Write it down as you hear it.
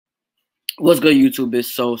What's good, YouTube? It's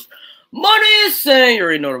Sauce. Money is saying you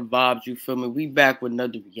already know the vibes, you feel me? We back with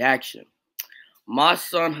another reaction. My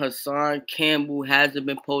son Hassan Campbell hasn't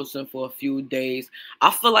been posting for a few days.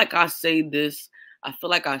 I feel like I say this. I feel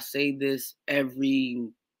like I say this every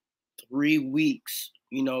 3 weeks.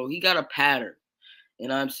 You know, he got a pattern. You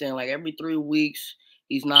know what I'm saying? Like every 3 weeks,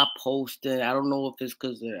 he's not posting. I don't know if it's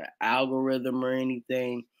because of the algorithm or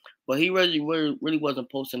anything, but he really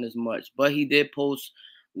wasn't posting as much. But he did post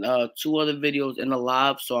two other videos in the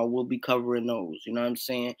live, so I will be covering those. You know what I'm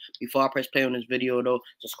saying? Before I press play on this video, though,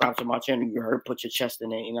 subscribe to my channel. You heard, put your chest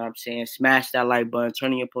in it. You know what I'm saying? Smash that like button,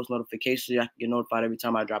 turn on your post notifications so y'all can get notified every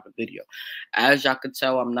time I drop a video. As y'all can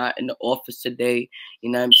tell, I'm not in the office today.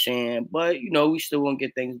 You know what I'm saying? But you know, we still won't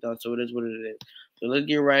get things done, so it is what it is. So let's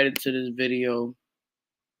get right into this video.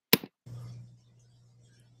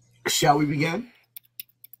 Shall we begin?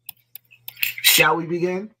 Shall we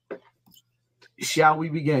begin? Shall we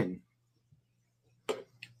begin?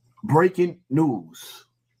 Breaking news.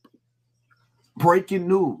 Breaking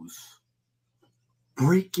news.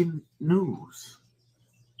 Breaking news.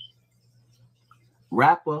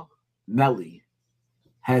 Rapper Nelly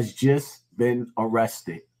has just been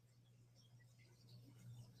arrested.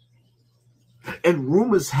 And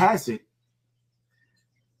rumors has it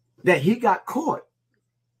that he got caught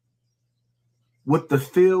with the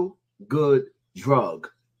feel-good drug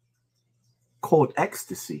called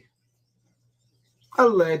ecstasy.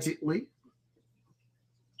 Allegedly.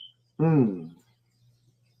 Yo,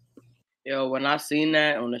 when I seen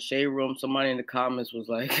that on the Shade Room, somebody in the comments was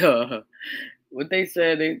like, what they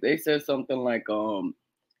said, they said something like,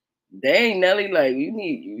 dang Nelly, like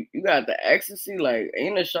you got the ecstasy, like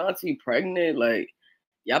ain't Ashanti pregnant? Like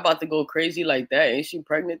y'all about to go crazy like that? Ain't she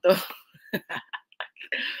pregnant though?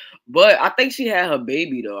 But I think she had her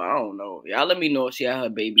baby though. I don't know. Y'all let me know if she had her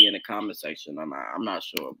baby in the comment section. I'm not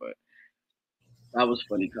sure, but that was a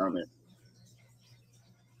funny comment.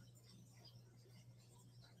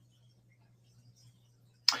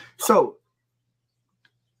 So,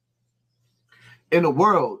 in a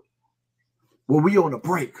world where we on a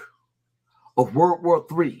break of World War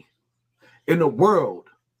III, in a world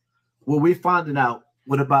where we finding out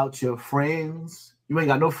what about your friends, you ain't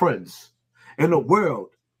got no friends, in a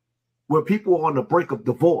world where people are on the brink of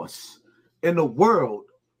divorce, in a world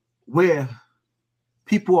where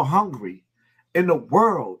people are hungry, in a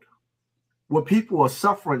world where people are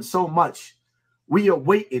suffering so much, we are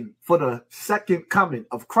waiting for the second coming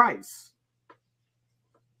of Christ.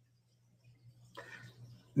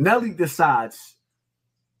 Nelly decides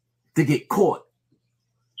to get caught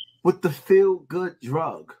with the feel-good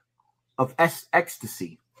drug of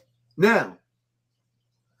ecstasy. Now,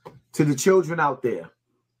 to the children out there,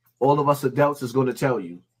 all of us adults is going to tell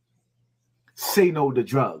you, say no to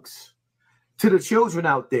drugs. To the children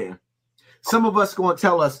out there, some of us going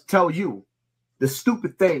to tell you the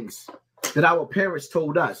stupid things that our parents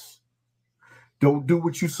told us. Don't do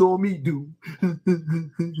what you saw me do.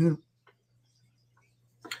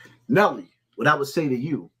 Nelly, what I would say to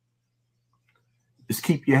you is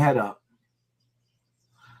keep your head up.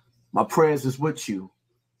 My prayers is with you.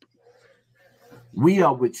 We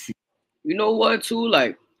are with you. You know what, too?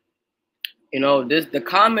 Like, you know, the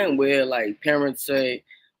comment where like parents say,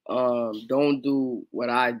 don't do what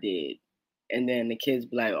I did. And then the kids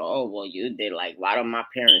be like, oh, well, you did. Like, why don't my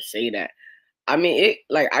parents say that? I mean, it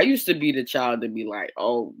like I used to be the child to be like,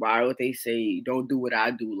 oh, why would they say don't do what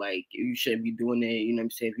I do? Like, you shouldn't be doing it. You know what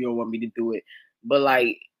I'm saying? If you don't want me to do it. But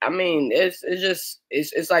like, I mean, it's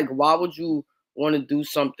like, why would you want to do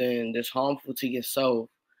something that's harmful to yourself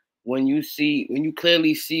when you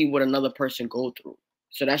clearly see what another person go through?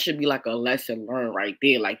 So that should be like a lesson learned right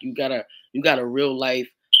there. Like you got a real life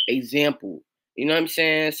example. You know what I'm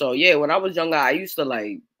saying? So yeah, when I was younger, I used to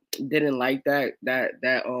like didn't like that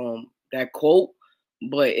quote,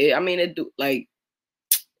 but it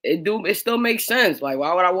still makes sense. Like,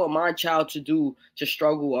 why would I want my child to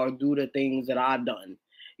struggle or do the things that I've done?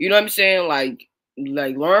 You know what I'm saying? Like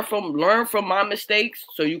learn from my mistakes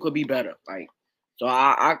so you could be better. Like, so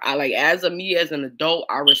I like as an adult,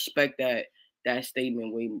 I respect that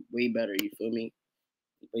statement way better. You feel me?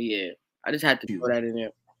 But yeah, I just had to throw that in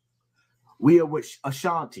there. We are with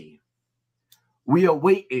Ashanti. We are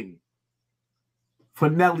waiting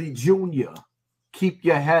for Nelly Jr. Keep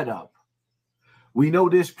your head up. We know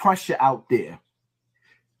there's pressure out there.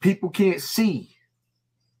 People can't see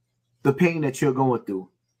the pain that you're going through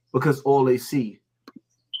because all they see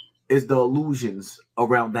is the illusions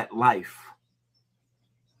around that life,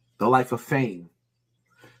 the life of fame.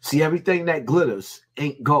 See, everything that glitters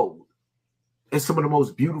ain't gold. And some of the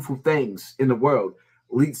most beautiful things in the world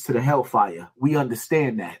leads to the hellfire. We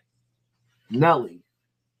understand that. Nelly,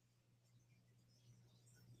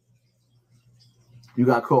 you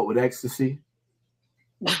got caught with ecstasy,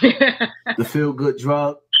 the feel-good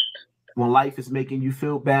drug, when life is making you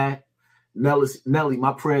feel bad. Nelly,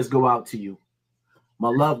 my prayers go out to you. My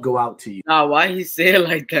love go out to you. Nah, why he say it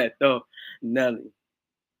like that though? Nelly,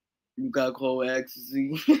 you got caught with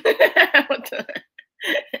ecstasy. What the?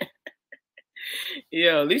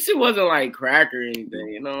 Yeah, at least it wasn't like crack or anything,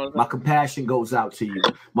 you know. My compassion goes out to you.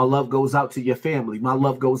 My love goes out to your family. My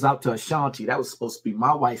love goes out to Ashanti. That was supposed to be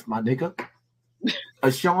my wife, my nigga.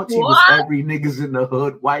 Ashanti was every niggas in the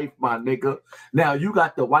hood wife, my nigga. Now you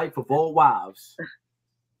got the wife of all wives.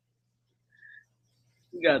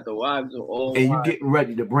 You got the wives of all and wives. You getting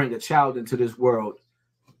ready to bring a child into this world.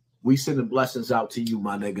 We sending blessings out to you,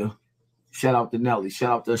 my nigga. Shout out to Nelly.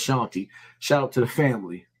 Shout out to Ashanti. Shout out to the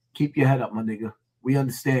family. Keep your head up, my nigga. We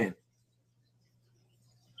understand.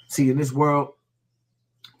 See, in this world,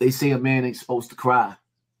 they say a man ain't supposed to cry.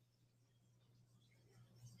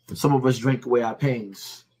 Some of us drink away our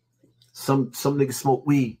pains. Some niggas smoke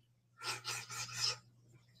weed.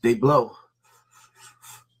 They blow.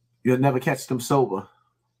 You'll never catch them sober.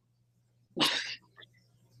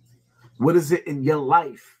 What is it in your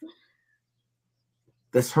life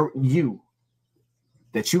that's hurting you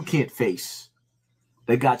that you can't face?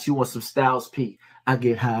 They got you on some Styles P. I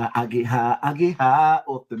get high, I get high, I get high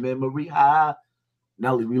off the memory high.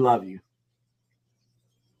 Nelly, we love you.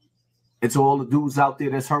 And to all the dudes out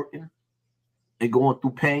there that's hurting and going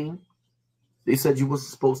through pain, they said you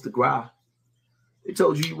wasn't supposed to cry. They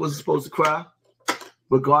told you wasn't supposed to cry.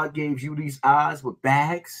 But God gave you these eyes with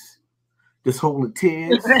bags, just holding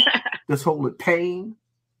tears, just holding pain.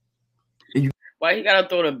 And you why you gotta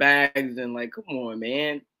throw the bags in? Like, come on,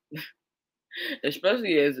 man.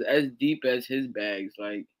 Especially as deep as his bags.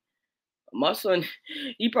 Like, my son,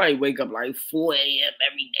 he probably wake up like 4 a.m.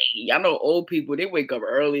 every day. Y'all know old people, they wake up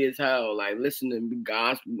early as hell, like listening to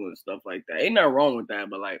gospel and stuff like that. Ain't nothing wrong with that,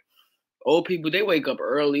 but like old people, they wake up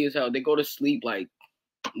early as hell. They go to sleep like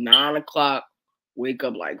 9 o'clock, wake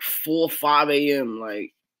up like 4, 5 a.m.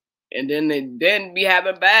 Like, and then they be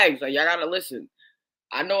having bags. Like, y'all gotta listen.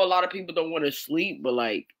 I know a lot of people don't want to sleep, but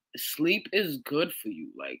like sleep is good for you.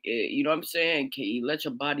 Like, you know what I'm saying? Can you let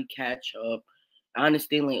your body catch up? I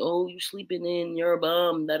understand, like, oh, you sleeping in, you're a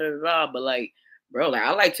bum, da da da. But like, bro, like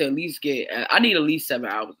I like to at least I need at least 7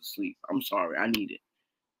 hours of sleep. I'm sorry, I need it.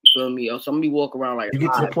 You feel me? Or somebody walk around like you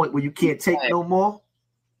get to the point where you can't take no more.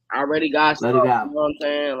 I already got stuff, let it out. You know what I'm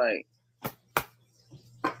saying? Like,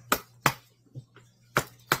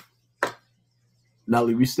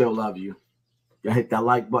 Nelly, we still love you. Y'all hit that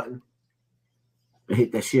like button. You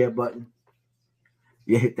hit that share button.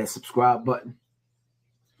 You hit that subscribe button.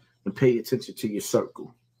 And pay attention to your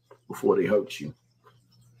circle before they hurt you.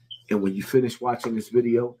 And when you finish watching this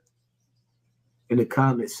video, in the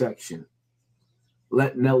comment section,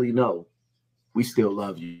 let Nelly know we still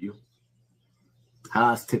love you.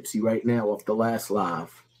 Ha's tipsy right now off the last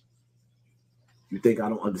live. You think I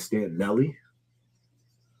don't understand Nelly?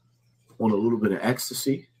 On a little bit of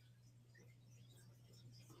ecstasy?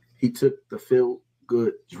 He took the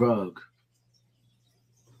feel-good drug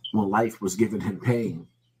when life was giving him pain.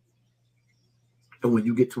 And when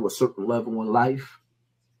you get to a certain level in life,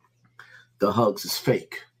 the hugs is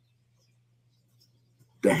fake.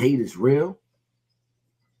 The hate is real,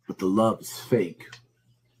 but the love is fake.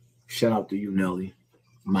 Shout out to you, Nelly.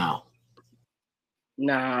 Mao.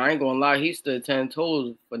 Nah, I ain't gonna lie. He stood 10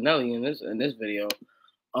 toes for Nelly in this video.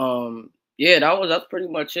 Yeah, that's pretty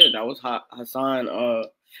much it. That was Hassan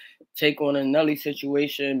take on a Nelly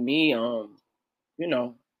situation. Me, you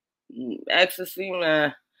know, ecstasy,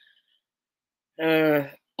 man. I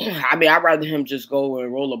mean, I'd rather him just go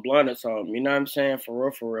and roll a blunt or something. You know what I'm saying?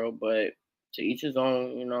 For real. But to each his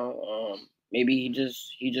own. You know. Maybe he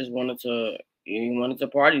just wanted to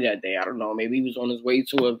party that day. I don't know. Maybe he was on his way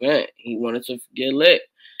to an event. He wanted to get lit.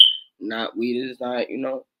 Weed is not,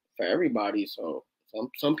 for everybody. So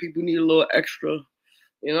some people need a little extra.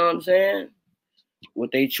 You know what I'm saying?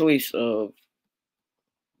 With their choice of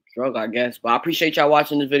drug, I guess. But I appreciate y'all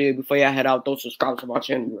watching this video. Before y'all head out, don't subscribe to my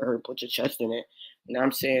channel. You heard, put your chest in it. You know what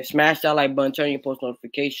I'm saying? Smash that like button, turn your post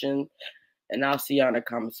notification, and I'll see y'all in the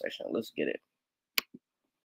comment section. Let's get it.